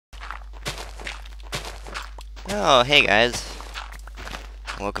Oh, hey guys.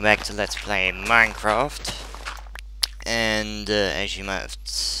 Welcome back to Let's Play Minecraft. And as you might have,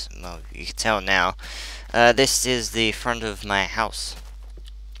 well, you can tell now, this is the front of my house.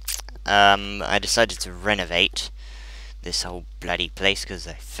 I decided to renovate this whole bloody place because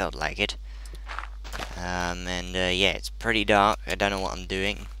I felt like it. Yeah, it's pretty dark. I don't know what I'm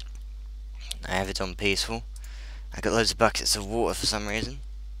doing. I have it on peaceful. I got loads of buckets of water for some reason.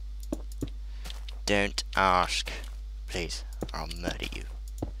 Don't ask, please, or I'll murder you.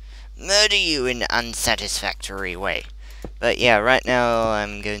 Murder you in an unsatisfactory way. But yeah, right now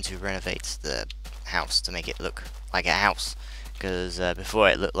I'm going to renovate the house to make it look like a house. Because before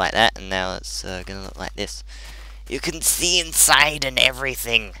it looked like that, and now it's going to look like this. You can see inside and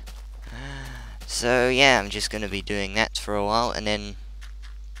everything. So yeah, I'm just going to be doing that for a while, and then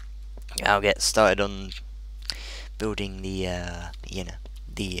I'll get started on building the,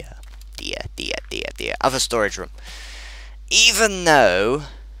 the other storage room. Even though,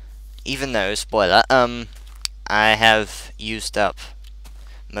 spoiler, I have used up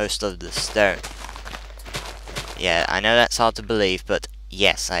most of the stone. Yeah, I know that's hard to believe, but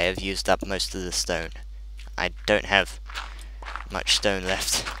yes, I have used up most of the stone. I don't have much stone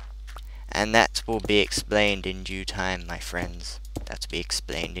left. And that will be explained in due time, my friends. That will be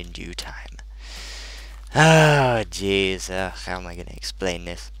explained in due time. Oh, jeez, how am I going to explain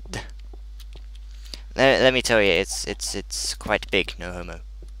this? Let me tell you, it's quite big, no homo.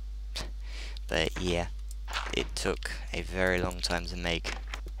 But yeah, it took a very long time to make.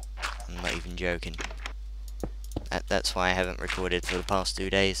 I'm not even joking. That's why I haven't recorded for the past 2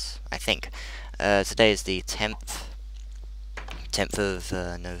 days, I think. Today is the 10th of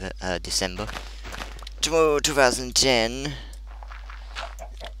December 2010.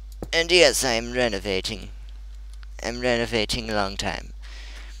 And yes, I'm renovating. I'm renovating a long time.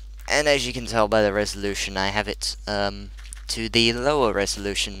 And as you can tell by the resolution, I have it to the lower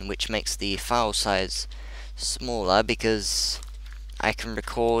resolution, which makes the file size smaller because I can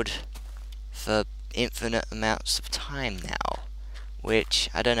record for infinite amounts of time now, which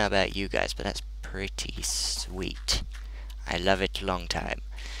I don't know about you guys, but that's pretty sweet. I love it a long time.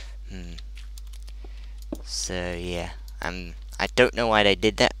 So yeah, I don't know why they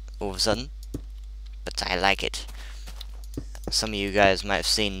did that all of a sudden, but I like it. Some of you guys might have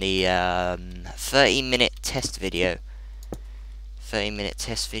seen the 30-minute test video. 30-minute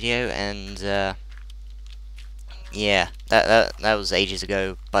test video, and yeah, that was ages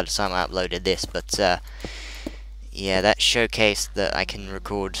ago by the time I uploaded this, but yeah, that showcased that I can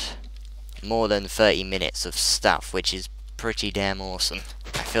record more than 30 minutes of stuff, which is pretty damn awesome.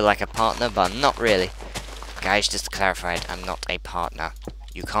 I feel like a partner, but I'm not really. Guys, just to clarify, I'm not a partner.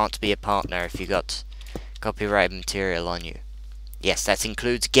 You can't be a partner if you got copyright material on you. Yes, that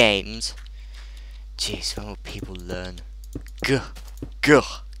includes games. Jeez, when will people learn? Gah,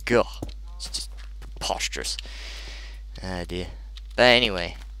 gah, gah. It's just preposterous. Oh dear. But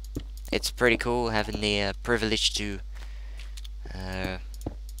anyway, it's pretty cool having the privilege to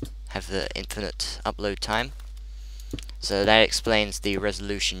have the infinite upload time. So that explains the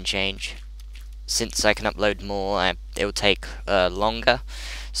resolution change. Since I can upload more, it will take longer.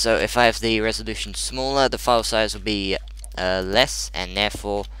 So if I have the resolution smaller, the file size will be less, and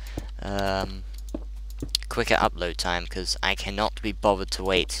therefore quicker upload time, because I cannot be bothered to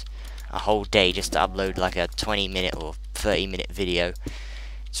wait a whole day just to upload like a 20-minute or 30-minute video.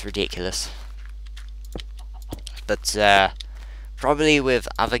 It's ridiculous. But probably with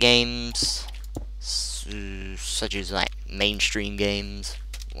other games, such as like mainstream games,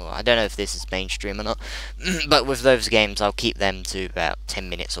 well, I don't know if this is mainstream or not, but with those games I'll keep them to about 10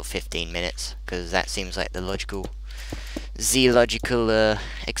 minutes or 15 minutes, because that seems like the logical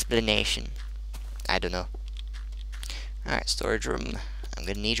explanation. I don't know. Alright, storage room. I'm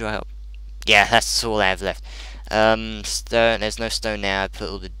gonna need your help. Yeah, that's all I have left. Stone, there's no stone now. I put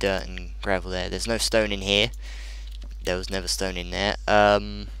all the dirt and gravel there. There's no stone in here. There was never stone in there.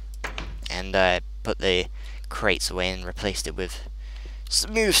 And I put the crates away and replaced it with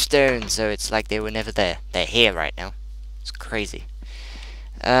smooth stone, so it's like they were never there. They're here right now. It's crazy.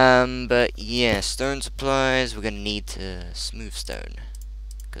 But yeah, stone supplies. We're gonna need smooth stone,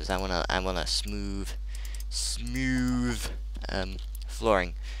 because I wanna smooth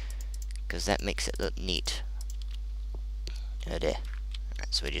flooring, because that makes it look neat. Oh dear.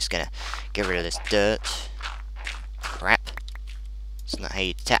 Alright, so we're just gonna get rid of this dirt. Crap. It's not how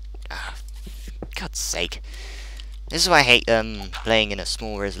you tap. Ah, God's sake. This is why I hate playing in a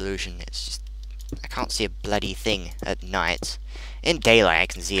small resolution. It's just, I can't see a bloody thing at night. In daylight I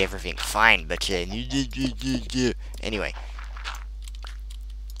can see everything fine, but anyway.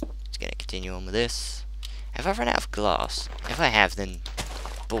 Just gonna continue on with this. Have I run out of glass? If I have, then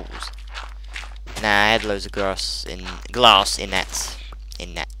balls. Nah, I had loads of glass in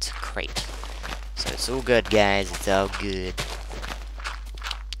that crate. So it's all good, guys. It's all good.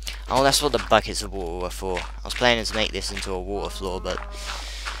 Oh, that's what the buckets of water were for. I was planning to make this into a water floor, but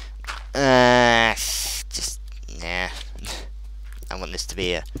just nah. I want this to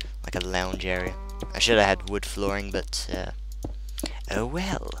be like a lounge area. I should have had wood flooring, but oh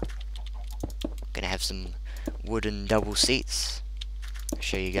well. Gonna have some wooden double seats. I'll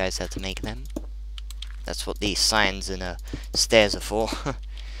show you guys how to make them. That's what these signs and stairs are for.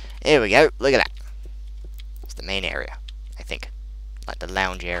 Here we go. Look at that. It's the main area, I think. Like the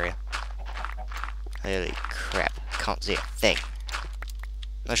lounge area. Holy crap. Can't see a thing.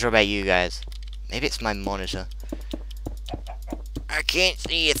 Not sure about you guys. Maybe it's my monitor. I can't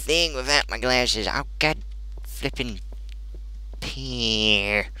see a thing without my glasses. Oh, god flipping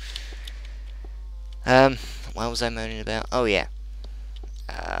pear. What was I moaning about? Oh, yeah.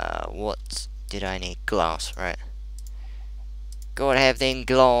 What did I need? Glass, right. Gotta have them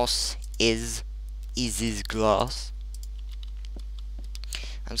glass. Is glass.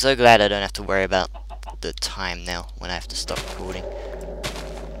 I'm so glad I don't have to worry about the time now when I have to stop recording.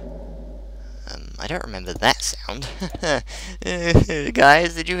 I don't remember that sound.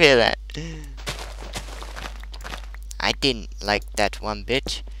 Guys, did you hear that? I didn't like that one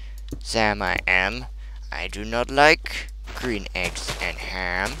bit. Sam, I am. I do not like green eggs and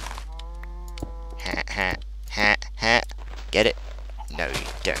ham. Ha ha ha ha. Get it? No, you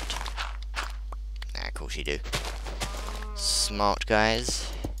don't. Nah, of course you do. Smart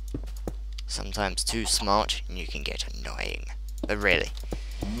guys. Sometimes too smart, and you can get annoying. But really,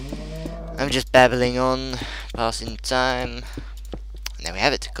 I'm just babbling on, passing time. And there we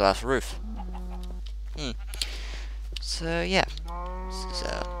have it, glass roof. So yeah, this is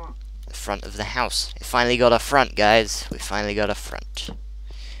the front of the house. It finally got a front, guys. We finally got a front.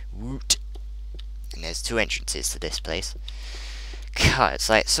 Woot. And there's 2 entrances to this place. God, it's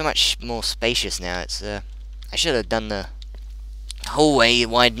like so much more spacious now. It's I should have done the hallway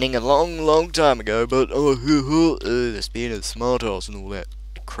widening a long time ago, but this being a smart house and all that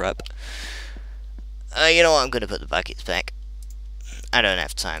crap. You know what? I'm gonna put the buckets back. I don't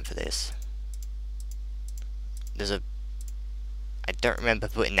have time for this. I don't remember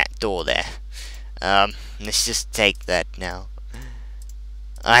putting that door there. Let's just take that now.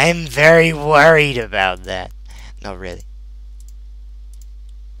 I'm very worried about that. Not really.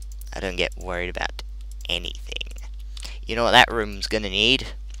 I don't get worried about anything. You know what that room's gonna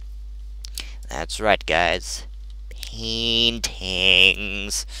need? That's right, guys.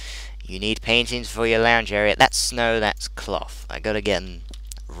 Paintings. You need paintings for your lounge area. That's snow, that's cloth. I gotta get them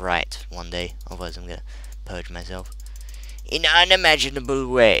right one day. Otherwise I'm gonna purge myself in unimaginable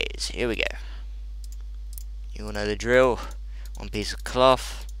ways. Here we go. You all know the drill. 1 piece of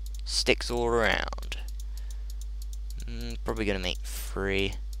cloth. Sticks all around. Probably gonna make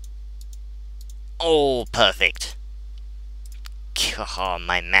 3. Oh, perfect. God,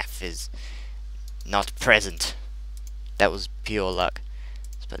 my math is not present. That was pure luck.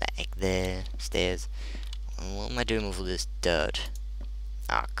 Let's put that egg there. Stairs. What am I doing with all this dirt?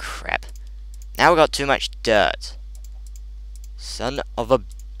 Ah, crap. Now we got too much dirt. Son of a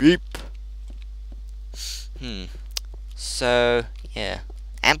beep. So, yeah.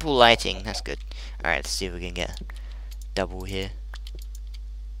 Ample lighting. That's good. Alright, let's see if we can get a double here.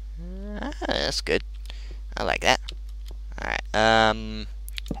 That's good. I like that. Alright,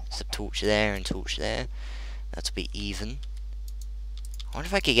 there's a torch there and torch there. That'll be even. I wonder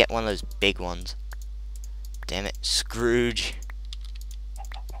if I could get one of those big ones. Damn it, Scrooge.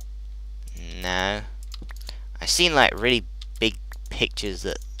 No. I've seen like really big pictures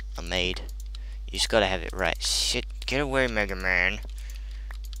that are made. You just gotta have it right. Shit, get away, Mega Man.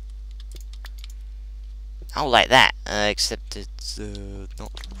 Oh, like that. Except it's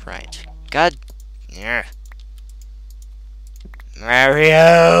not right. God. Yeah.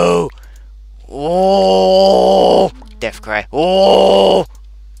 Mario. Oh. Death cry. Oh.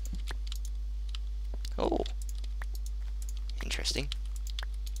 Oh. Interesting.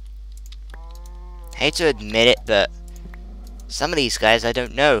 Hate to admit it, but some of these guys I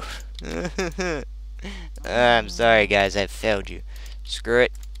don't know. I'm sorry, guys. I've failed you. Screw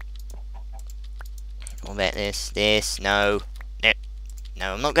it. What about this? This? No. No.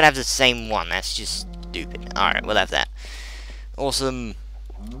 No, I'm not gonna have the same one. That's just stupid. Alright, we'll have that. Awesome.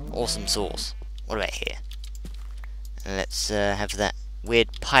 Awesome sauce. What about here? And let's have that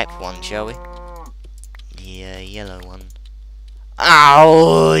weird pipe one, shall we? The yellow one.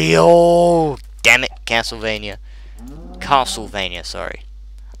 Ow! Yo! Damn it, Castlevania. Castlevania, sorry.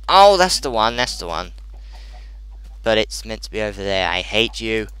 Oh, that's the one. That's the one. but it's meant to be over there. I hate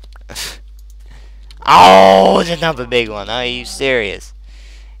you. Oh, it's another big one. Are you serious?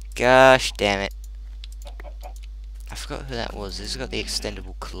 Gosh damn it. I forgot who that was. This has got the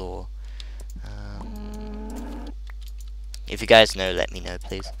extendable claw. If you guys know, let me know,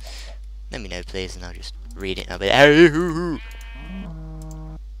 please. Let me know, please, and I'll just read it. And I'll be like,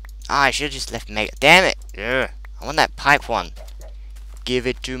 I should have just left Mega. Damn it! Ugh. I want that pipe one. Give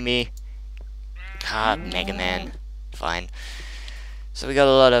it to me. Ah, Mega Man. Fine. So we got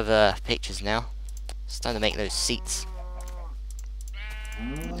a lot of pictures now. It's time to make those seats.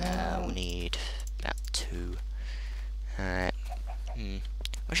 We need about 2. Alright. Where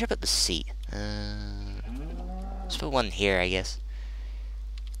should I put the seat? Let's put one here, I guess.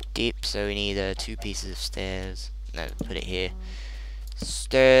 Deep, so we need 2 pieces of stairs. No, put it here.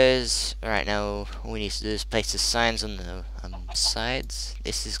 Stairs. Alright, now all we need to do is place the signs on the sides.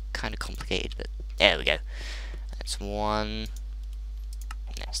 This is kind of complicated, but there we go. That's 1.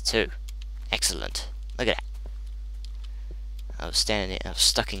 That's 2. Excellent. Look at that. I was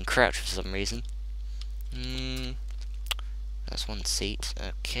stuck in crouch for some reason. That's 1 seat.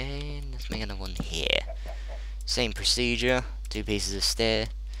 Okay, let's make another one here. Same procedure. 2 pieces of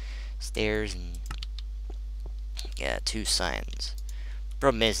stairs, and yeah, 2 signs.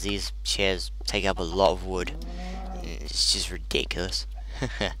 Problem is, these chairs take up a lot of wood. It's just ridiculous.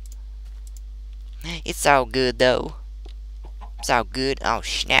 It's all good though. It's all good. Oh,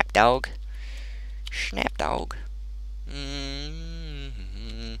 snap dog. Snap dog.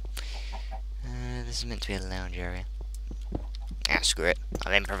 This is meant to be a lounge area. Ah, screw it.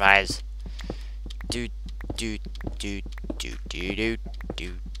 I'll improvise. Do.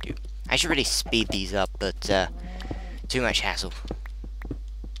 I should really speed these up, but too much hassle.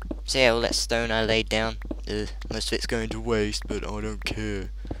 So yeah, all that stone I laid down, most of it's going to waste, but I don't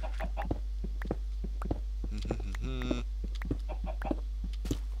care.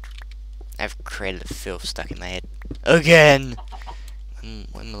 I've created a filth stuck in my head. Again!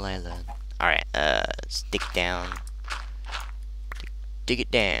 When will I learn? Alright, let's dig it down. Dig it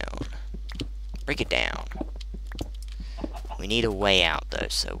down. Break it down. We need a way out though,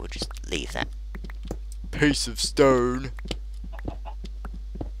 so we'll just leave that piece of stone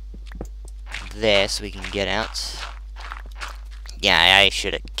there so we can get out. Yeah, I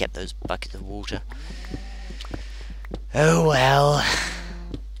should have kept those buckets of water. Oh well.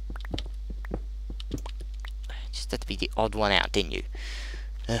 Just had to be the odd one out, didn't you?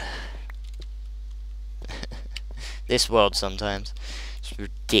 This world sometimes. It's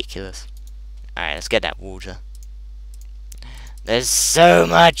ridiculous. Alright, let's get that water. There's so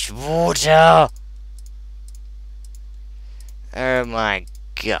much water! Oh my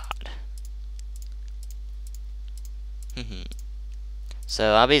god.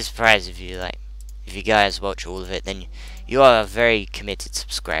 So I'll be surprised if you guys watch all of it, then you are very committed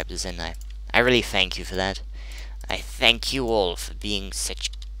subscribers, and I really thank you for that. I thank you all for being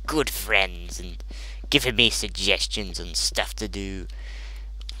such good friends and giving me suggestions on stuff to do.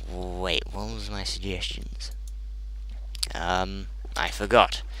 Wait, what was my suggestions? I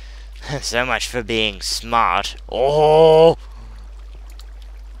forgot. So much for being smart. Oh!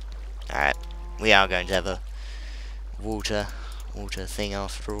 Alright, we are going to have a water thing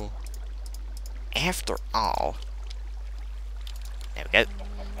after all. After all. There we go.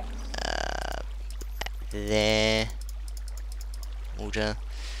 There. Water.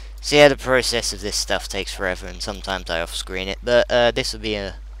 So yeah, the process of this stuff takes forever, and sometimes I off-screen it, but this will be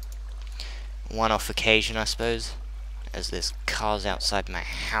a one-off occasion, I suppose, as there's cars outside my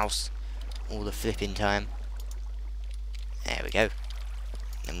house all the flipping time. There we go.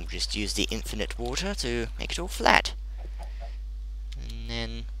 Then we'll just use the infinite water to make it all flat. And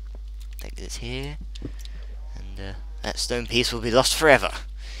then take this here, and that stone piece will be lost forever.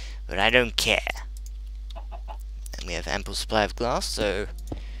 But I don't care. And we have ample supply of glass, so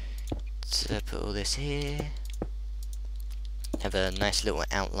let's put all this here. Have a nice little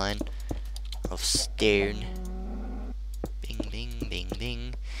outline of stone. Bing, bing, bing,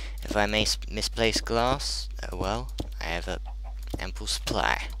 bing. If I may misplace glass, oh well, I have a ample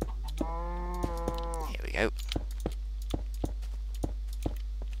supply. Here we go.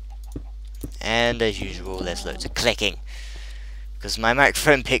 And as usual, there's loads of clicking, because my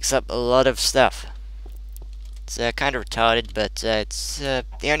microphone picks up a lot of stuff. It's kind of retarded, but it's the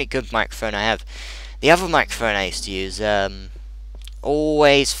only good microphone I have. The other microphone I used to use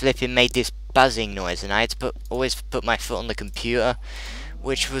always flipping made this buzzing noise, and I had to always put my foot on the computer,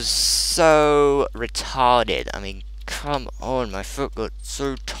 which was so retarded. I mean, come on, my foot got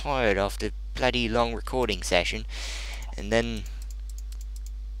so tired after a bloody long recording session, and then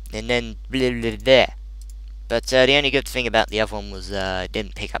blah blah blah. But the only good thing about the other one was it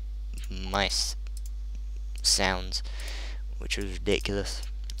didn't pick up mice sounds, which was ridiculous.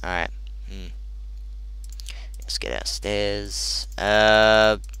 Alright. Let's get outstairs.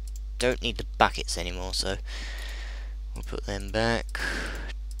 Don't need the buckets anymore, so we'll put them back.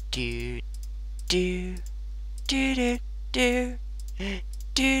 Do do do do do do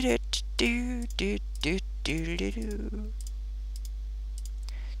do do do do do do.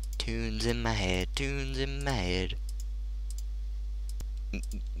 Tunes in my head, tunes in my head.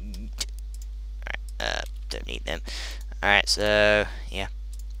 Alright, don't need them. Alright, so yeah,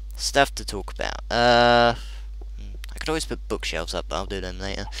 stuff to talk about. I could always put bookshelves up, but I'll do them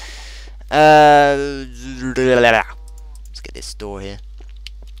later. Let's get this door here.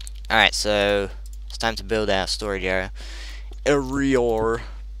 Alright, so it's time to build our storage area. Oh.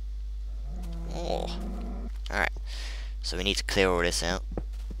 Alright, so we need to clear all this out.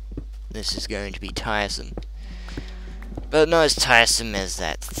 This is going to be tiresome. But not as tiresome as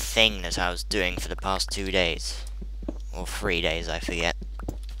that thing that I was doing for the past 2 days. Or 3 days, I forget.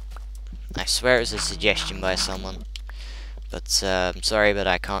 I swear it was a suggestion by someone. But, I'm sorry, but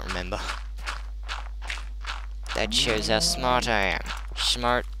I can't remember. That shows how smart I am.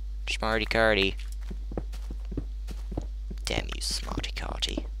 Smarty-carty. Damn you,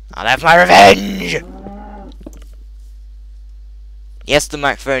 smarty-carty. I'll have my revenge! Yes, the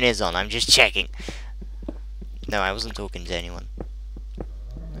microphone is on, I'm just checking. No, I wasn't talking to anyone.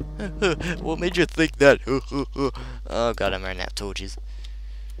 What made you think that? Oh god, I'm running out of torches.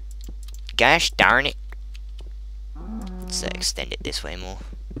 Gosh darn it. Let's extend it this way more.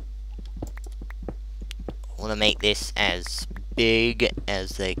 I want to make this as big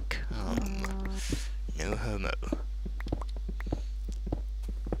as they come. No homo.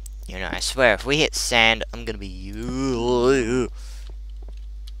 You know, I swear, if we hit sand, I'm gonna be...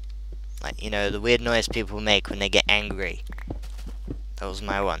 Like, you know, the weird noise people make when they get angry. That was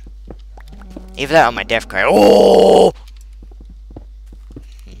my one. Either that or my death cry. Oh!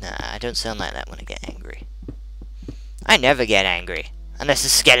 Nah, I don't sound like that when I get angry. I never get angry. Unless the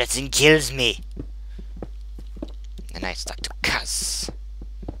skeleton kills me. And I start to cuss.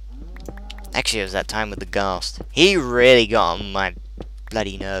 Actually, it was that time with the ghast. He really got on my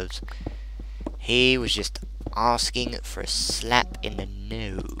bloody nerves. He was just asking for a slap in the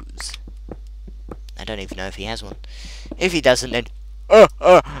nose. I don't even know if he has one. If he doesn't, then...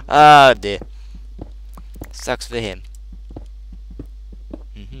 Oh dear. Sucks for him.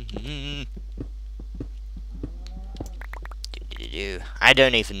 I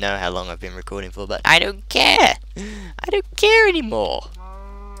don't even know how long I've been recording for, but I don't care. I don't care anymore.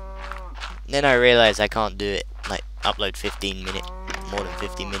 Then I realise I can't do it, like, upload more than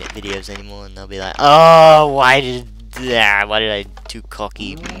 15-minute videos anymore, and they'll be like, oh, why did I too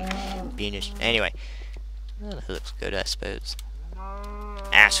cocky and beanish? Anyway, well, that looks good, I suppose.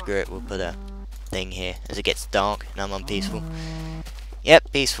 Screw it, we'll put a thing here as it gets dark and I'm on peaceful.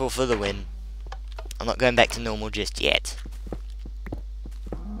 Yep, peaceful for the win. I'm not going back to normal just yet.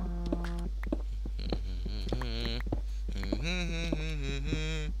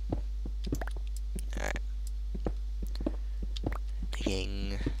 Alright.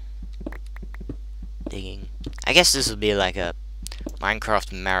 Digging. I guess this will be like a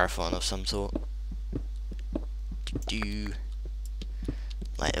Minecraft marathon of some sort.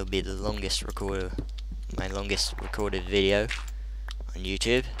 Like, it'll be the longest my longest recorded video on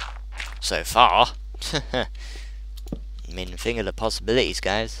YouTube so far. I mean, think of the possibilities,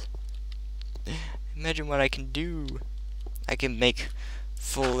 guys. Imagine what I can do. I can make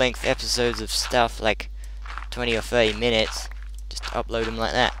full-length episodes of stuff like 20 or 30 minutes, just upload them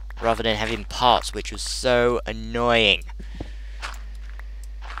like that, rather than having parts, which was so annoying.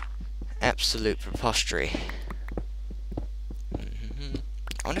 Absolute preposterous.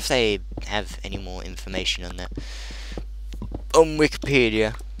 I wonder if they have any more information on that on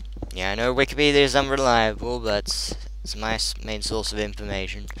Wikipedia. Yeah, I know Wikipedia is unreliable, but it's my main source of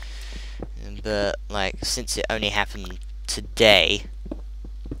information. But, like, since it only happened today,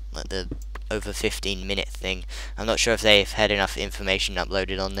 like the over 15-minute thing, I'm not sure if they've had enough information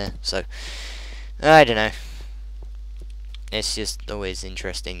uploaded on there, so I don't know. It's just always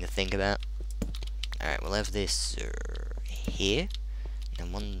interesting to think about. Alright, we'll have this here.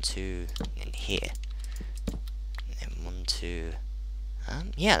 And 1, 2, and here. And 1, 2.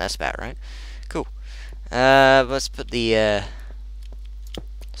 Yeah, that's about right. Cool. Let's put the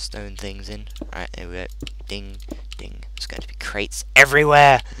stone things in. Right, there we go. Ding, ding. There's going to be crates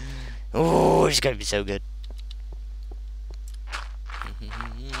everywhere. Oh, it's going to be so good.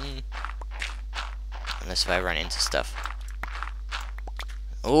 Unless if I run into stuff.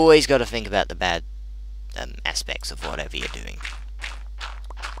 Always got to think about the bad aspects of whatever you're doing.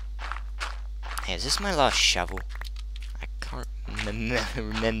 Hey, is this my last shovel? I can't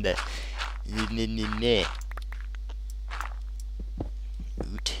remember.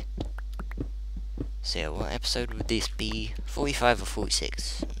 Oot. So yeah, what episode would this be? 45 or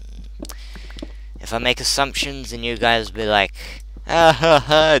 46? If I make assumptions and you guys will be like, ah ha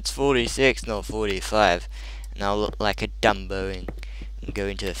ha, it's 46, not 45, and I'll look like a Dumbo and go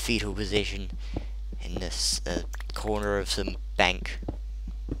into a fetal position in this corner of some bank,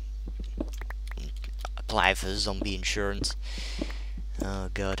 apply for zombie insurance. Oh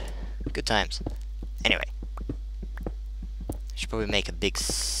god, good times. Anyway, I should probably make a big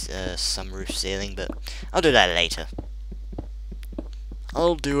sunroof ceiling, but I'll do that later.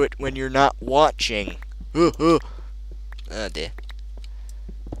 I'll do it when you're not watching. Oh dear.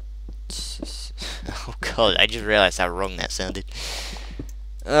 Oh god, I just realized how wrong that sounded.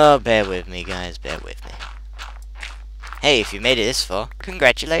 Oh, bear with me, guys, bear with me. Hey, if you made it this far,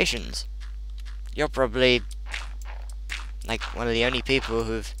 congratulations. You're probably like one of the only people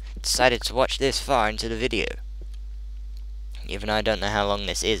who've decided to watch this far into the video. Even though I don't know how long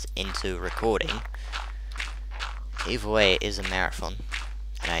this is into recording. Either way, it is a marathon,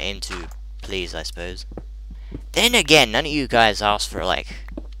 and I aim to please, I suppose. Then again, none of you guys asked for like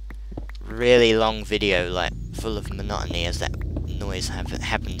really long video, like full of monotony, as that noise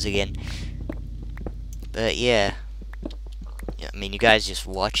happens again. But yeah, I mean, you guys just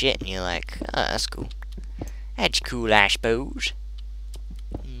watch it and you're like, oh, that's cool. That's cool, I suppose.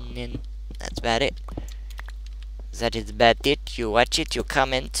 And then that's about it. That is about it. You watch it, you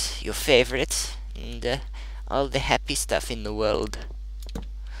comment, you favorite, and all the happy stuff in the world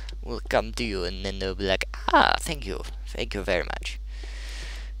will come to you, and then they'll be like, ah, thank you very much.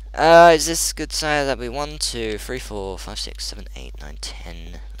 Is this good size? That'll be 1, 2, 3, 4, 5, 6, 7, 8, 9, 10,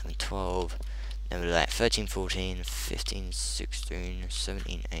 11, 12. Then we'll be like 13, 14, 15, 16,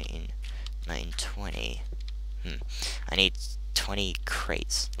 17, 18, 19, 20. I need 20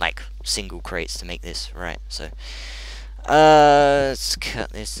 crates, like single crates, to make this right. So, let's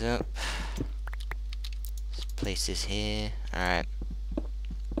cut this up. Let's place this here. Alright.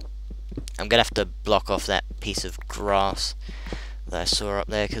 I'm gonna have to block off that piece of grass that I saw up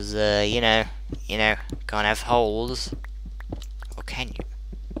there, because, you know, can't have holes. Or can you?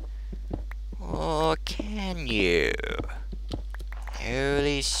 Or can you?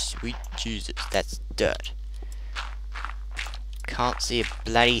 Holy sweet Jesus, that's dirt. Can't see a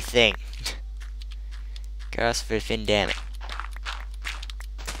bloody thing. Gosh flippin' damn it.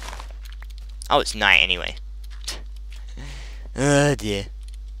 Oh, it's night anyway. Oh dear.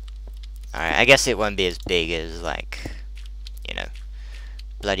 Alright, I guess it won't be as big as, like, you know,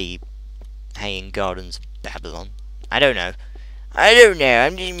 bloody Hanging Gardens of Babylon. I don't know.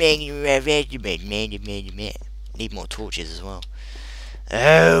 I'm just making a need more torches as well.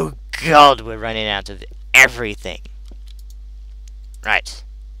 Oh god, we're running out of everything. Right.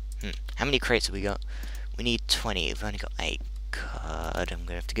 How many crates have we got? We need 20. We've only got 8. God, I'm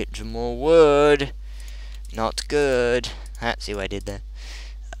gonna have to get some more wood. Not good. See what I did there.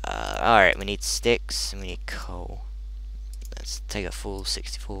 Alright, we need sticks and we need coal. Let's take a full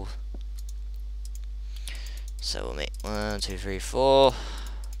 64. So we'll make 1, 2, 3, 4.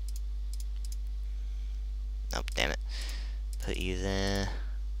 Oh, damn it. Put you there.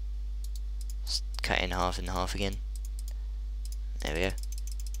 Just cut it in half and half again. There we go.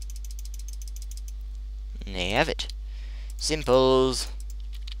 And there you have it. Simples.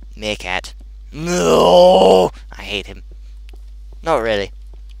 Meerkat. No, I hate him. Not really.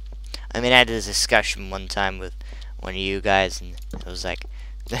 I mean, I had a discussion one time with one of you guys, and it was like,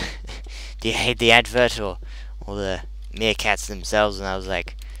 do you hate the advert or the meerkats themselves? And I was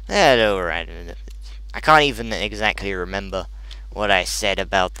like, alright. I can't even exactly remember what I said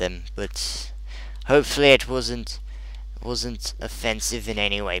about them, but hopefully it wasn't offensive in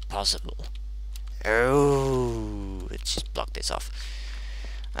any way possible. Oh, let's just block this off.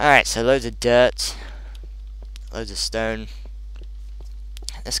 Alright, so loads of dirt, loads of stone.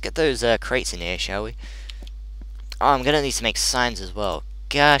 Let's get those crates in here, shall we? Oh, I'm gonna need to make signs as well.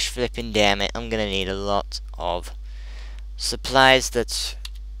 Gosh flippin' damn it, I'm gonna need a lot of supplies that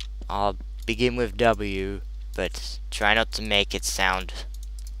begin with W, but try not to make it sound,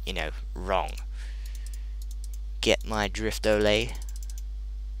 you know, wrong. Get my drift, ole. There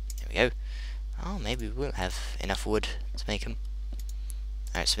we go. Oh, maybe we will have enough wood to make them.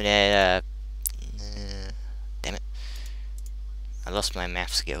 Alright, so we need, damn it. I lost my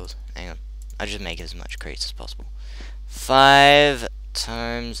math skills. Hang on. I'll just make as much crates as possible. 5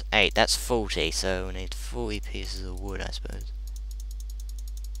 times 8. That's 40, so we need 40 pieces of wood, I suppose.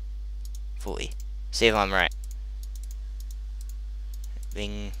 40. See if I'm right.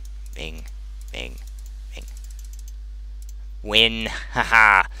 Bing, bing, bing, bing. Win!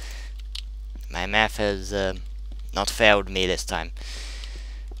 Haha! My math has not failed me this time.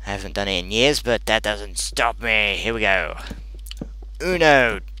 I haven't done it in years, but that doesn't stop me. Here we go.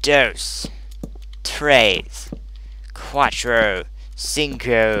 Uno, dos, tres, cuatro,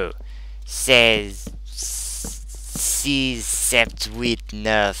 cinco, seis, seis, sept, huit,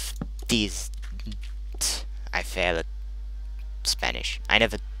 neuf, dix. I fail at Spanish. I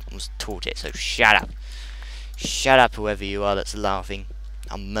never was taught it, so shut up. Shut up, whoever you are that's laughing.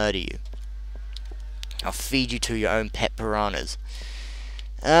 I'll murder you. I'll feed you to your own pet piranhas.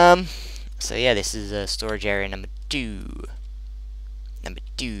 So yeah, this is storage area number 2. Number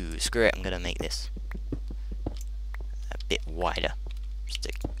 2. Screw it, I'm gonna make this a bit wider. Just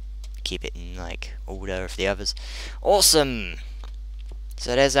to keep it in, like, order of the others. Awesome!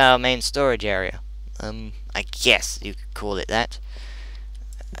 So there's our main storage area. I guess you could call it that.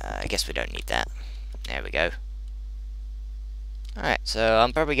 I guess we don't need that. There we go. Alright, so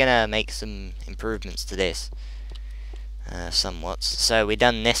I'm probably gonna make some improvements to this. Somewhat. So we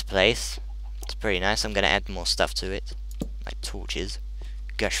done this place. It's pretty nice. I'm gonna add more stuff to it. Like torches.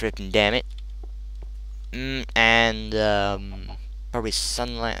 Gosh flipping damn it. And probably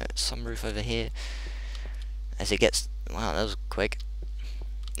sunlight, sunroof over here. As it gets, wow, that was quick.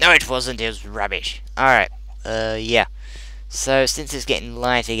 No, it wasn't. It was rubbish. Alright. Yeah. So since it's getting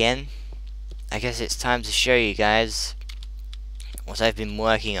light again, I guess it's time to show you guys what I've been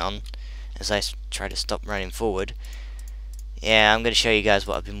working on as I try to stop running forward. Yeah, I'm going to show you guys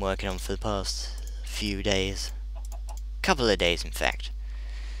what I've been working on for the past few days. Couple of days, in fact.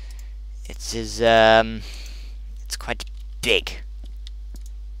 It's quite big.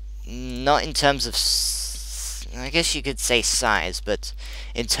 Not in terms of, I guess you could say size, but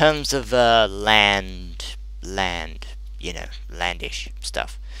in terms of land, you know, landish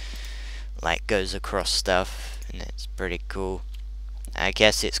stuff. Like, goes across stuff, and it's pretty cool. I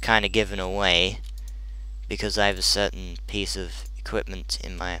guess it's kind of given away because I have a certain piece of equipment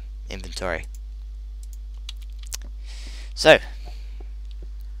in my inventory. So,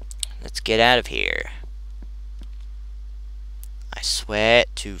 let's get out of here. I swear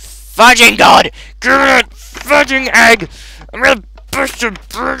to fudging God! Give me that fudging egg! I'm gonna push your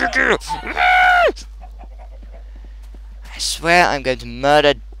burger! I swear I'm going to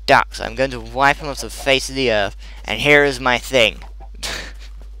murder ducks. I'm going to wipe them off the face of the earth. And here is my thing.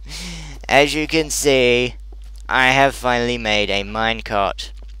 As you can see, I have finally made a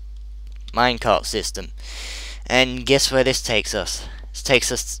minecart system. And guess where this takes us? This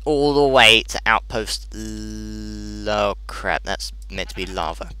takes us all the way to Outpost oh crap, that's meant to be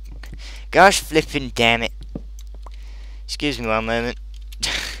lava. Gosh flipping damn it. Excuse me one moment.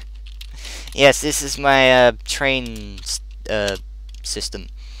 Yes, this is my train system.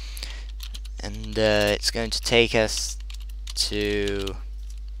 And it's going to take us to,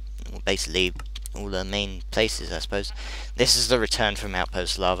 well, basically all the main places, I suppose. This is the return from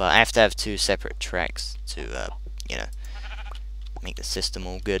Outpost Lava. I have to have 2 separate tracks to, you know, make the system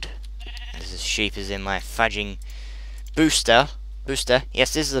all good. This sheep is in my fudging booster.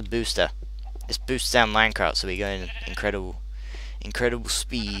 Yes, this is a booster. This boosts our minecart, so we go in incredible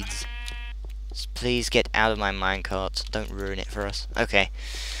speeds. Just please get out of my minecart. Don't ruin it for us. Okay.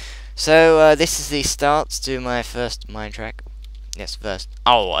 So, this is the start to my first mine track. Yes, first.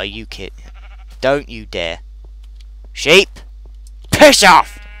 Oh, are you kidding? Don't you dare. Sheep! Piss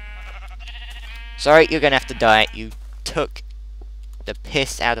off! Sorry, you're gonna have to die. You took the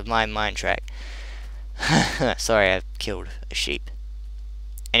piss out of my mine track. Sorry, I killed a sheep.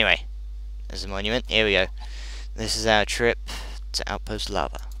 Anyway, there's a monument. Here we go. This is our trip to Outpost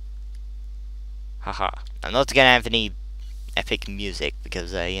Lava. Haha. I'm not gonna have any epic music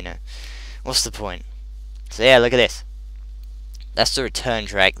because, you know, what's the point? So yeah, look at this. That's the return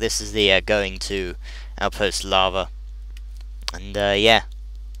track. This is the going to Outpost Lava. And yeah,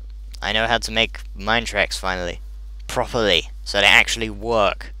 I know how to make mine tracks finally, properly, so they actually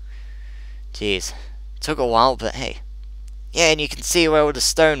work. Jeez, took a while, but hey. Yeah, and you can see where all the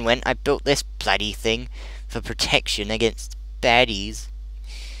stone went. I built this bloody thing for protection against baddies.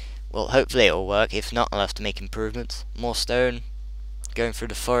 Well, hopefully it'll work. If not, I'll have to make improvements. More stone going through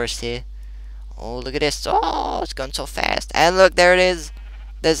the forest here. Oh, look at this. Oh, it's going so fast. And look, there it is.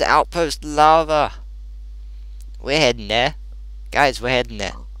 There's Outpost Lava. We're heading there. Guys, we're heading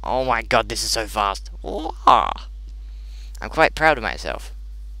there. Oh my god, this is so fast. Wow. I'm quite proud of myself.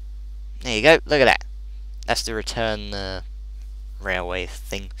 There you go. Look at that. That's the return railway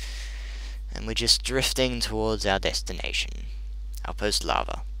thing. And we're just drifting towards our destination. Outpost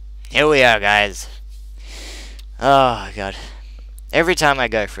Lava. Here we are, guys. Oh god. Every time I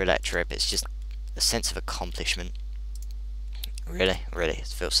go through that trip, it's just a sense of accomplishment. Really, really, it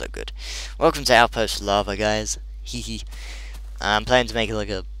feels so good. Welcome to Outpost Lava, guys. Hehe. I'm planning to make like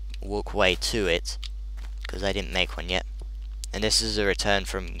a walkway to it, because I didn't make one yet. And this is a return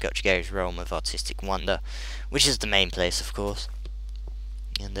from Gotcha Gary's Realm of Artistic Wonder, which is the main place, of course.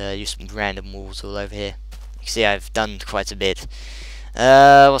 And just some random walls all over here. You can see I've done quite a bit.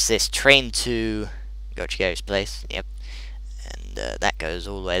 What's this? Train to Gotcha Gary's place. Yep. And that goes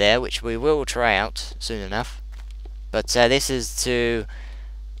all the way there, which we will try out soon enough. But this is to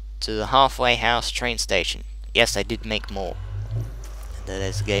the halfway house train station. Yes, I did make more. And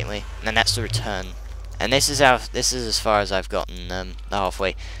there's the gateway, and that's the return. And this is as far as I've gotten the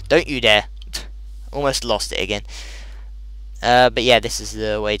halfway. Don't you dare! Almost lost it again. But yeah, this is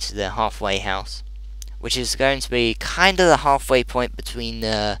the way to the halfway house, which is going to be kind of the halfway point between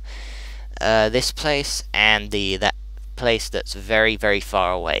this place and that place that's very, very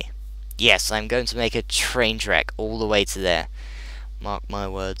far away. Yes, I'm going to make a train track all the way to there. Mark my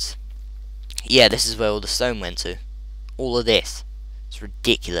words. Yeah, this is where all the stone went to. All of this. It's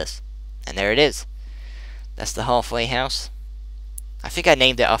ridiculous. And there it is. That's the halfway house. I think I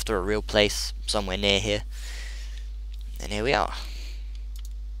named it after a real place somewhere near here. And here we are.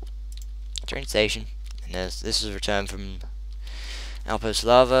 Train station. And this is a return from Outpost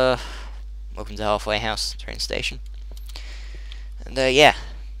Lava. Welcome to halfway house train station. And yeah.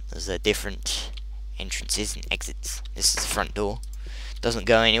 There's different entrances and exits. This is the front door. Doesn't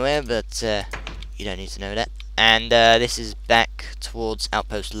go anywhere, but you don't need to know that. And this is back towards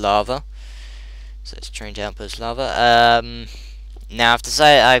Outpost Lava. So let's train to Outpost Lava. Now I've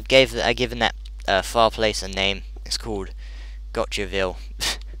decided I've given that far place a name. It's called Gotchaville.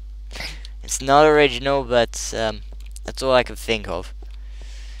 It's not original, but that's all I can think of.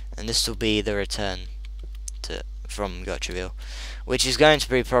 And this will be the return from Gotchaville, which is going to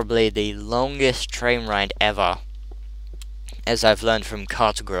be probably the longest train ride ever, as I've learned from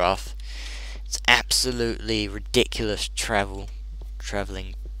Cartograph. It's absolutely ridiculous traveling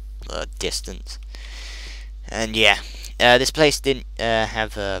distance. And yeah, this place didn't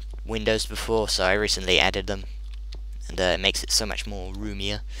have windows before, so I recently added them, and it makes it so much more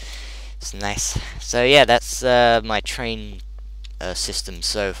roomier. It's nice. So yeah, that's my train system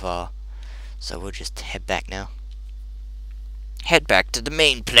so far. So we'll just head back now. Head back to the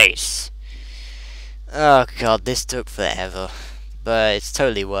main place. Oh god, this took forever, but it's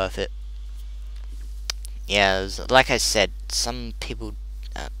totally worth it. Yeah, like I said, some people,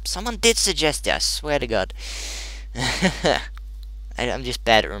 someone did suggest it, I swear to god. I'm just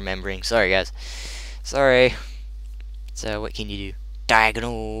bad at remembering, sorry guys. Sorry. So what can you do?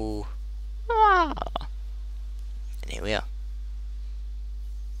 Diagonal. Ah. And here we are.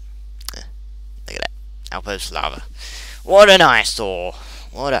 Look at that. Outpost Lava. What an eyesore!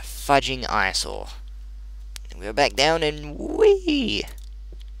 What a fudging eyesore! We're back down and whee!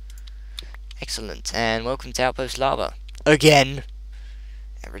 Excellent, and welcome to Outpost Lava. Again!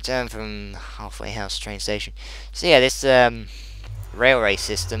 A return from Halfway House train station. So yeah, this railway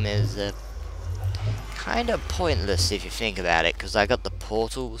system is kind of pointless if you think about it, because I got the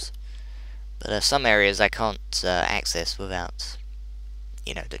portals, but some areas I can't access without,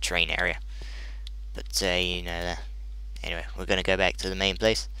 you know, the train area. But, you know, anyway, we're going to go back to the main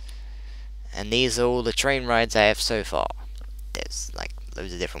place. And these are all the train rides I have so far. There's, like,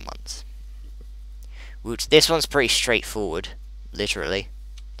 loads of different ones. Which, this one's pretty straightforward, literally.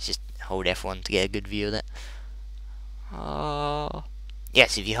 Just hold F1 to get a good view of that.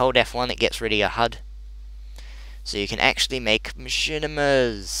 Yes, if you hold F1, it gets rid of your HUD. So you can actually make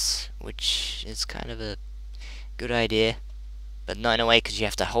machinimas, which is kind of a good idea. But not in a way, because you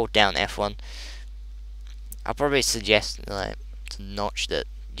have to hold down F1. I'll probably suggest, like, to Notch that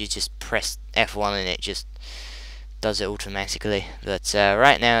you just press F1 and it just does it automatically. But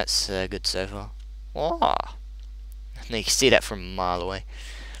right now it's good so far. Wow. You can see that from a mile away.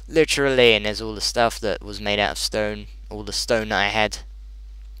 Literally, and there's all the stuff that was made out of stone. All the stone that I had.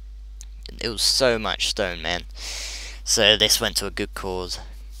 It was so much stone, man. So this went to a good cause.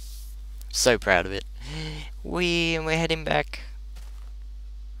 So proud of it. And we're heading back.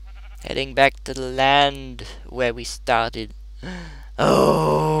 Heading back to the land where we started.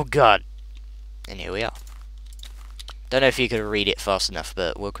 Oh god. And here we are. Don't know if you could read it fast enough,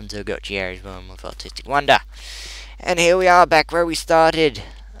 but welcome to Gotcha Gary's Realm of Artistic Wonder. And here we are back where we started.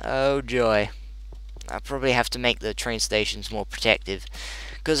 Oh joy. I'll probably have to make the train stations more protective,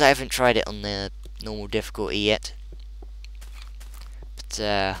 because I haven't tried it on the normal difficulty yet.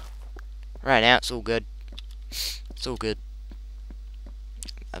 But right now it's all good. It's all good.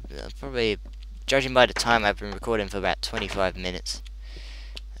 I'll probably judging by the time, I've been recording for about 25 minutes.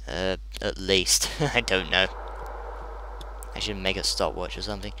 At least. I don't know. I should make a stopwatch or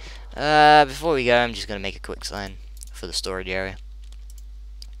something. Before we go, I'm just gonna make a quick sign for the storage area.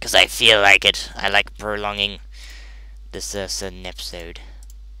 Because I feel like it. I like prolonging this certain episode.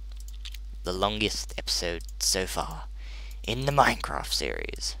 The longest episode so far in the Minecraft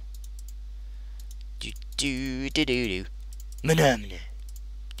series. Do do do do do. Manamna.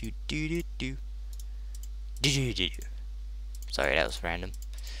 Do do do do. Do do do do. Sorry, that was random.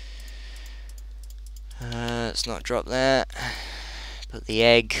 Let's not drop that. Put the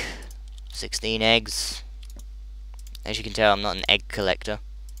egg. 16 eggs. As you can tell, I'm not an egg collector.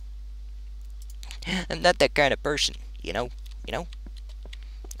 I'm not that kind of person, you know.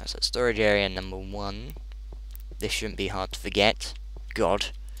 That's a storage area number 1. This shouldn't be hard to forget.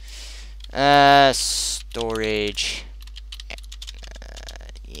 God. Storage.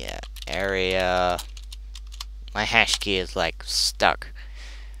 Yeah, area. My hash key is like stuck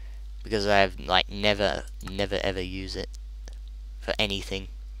because I've like never ever use it for anything.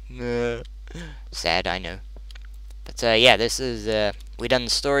 Sad, I know. But yeah, this is we done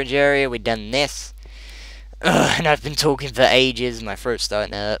the storage area. We done this. And I've been talking for ages. My throat's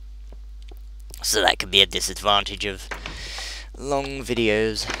starting to hurt, so that could be a disadvantage of long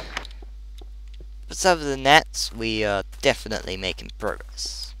videos. But other than that, we are definitely making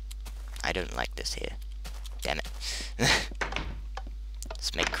progress. I don't like this here. Damn it.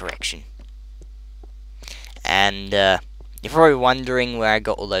 Let's make correction. And you're probably wondering where I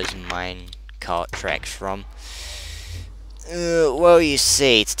got all those minecart tracks from. Well, you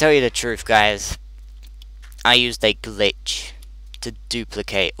see, to tell you the truth, guys, I used a glitch to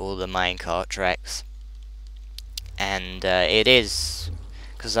duplicate all the minecart tracks. And it is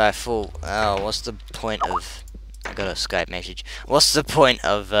because I thought, oh, what's the point of... I got a Skype message. What's the point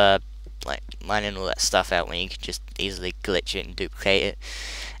of like mining all that stuff out when you can just easily glitch it and duplicate it?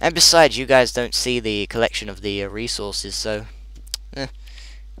 And besides, you guys don't see the collection of the resources, so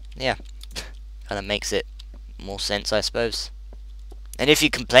yeah, kind of makes it more sense, I suppose. And if you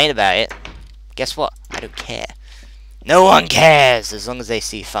complain about it, guess what? I don't care. No one cares as long as they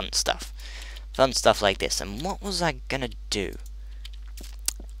see fun stuff like this. And what was I gonna do?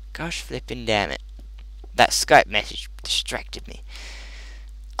 Gosh flipping damn it! That Skype message distracted me.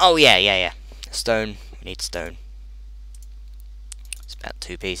 Oh yeah. Stone. We need stone. It's about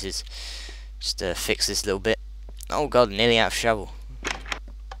 2 pieces. Just to fix this little bit. Oh god, nearly out of shovel.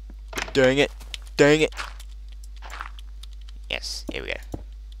 Dang it. Yes, here we go.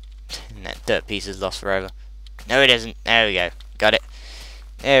 And that dirt piece is lost forever. No, it isn't. There we go. Got it.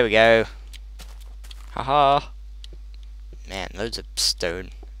 There we go. Haha. Man, loads of stone.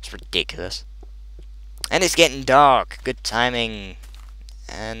 It's ridiculous. And it's getting dark. Good timing.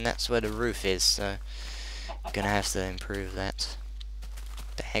 And that's where the roof is, so I'm gonna have to improve that.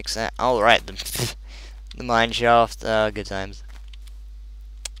 The heck's that? Oh, right, the mine shaft. Good times.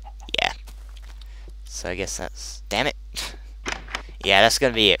 Yeah. So I guess that's... Damn it. Yeah, that's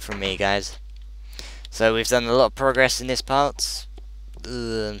gonna be it from me, guys. So we've done a lot of progress in this part.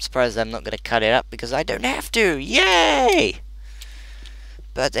 I'm surprised I'm not gonna cut it up because I don't have to. Yay!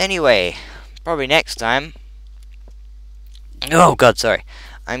 But anyway, probably next time. Oh god, sorry.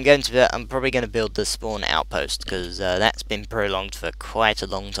 I'm probably going to build the spawn outpost because that's been prolonged for quite a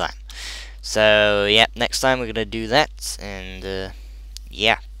long time. So yeah, next time we're going to do that, and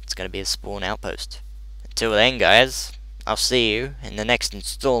yeah, it's going to be a spawn outpost. Until then, guys, I'll see you in the next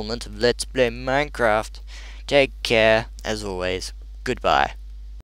installment of Let's Play Minecraft. Take care, as always. Goodbye.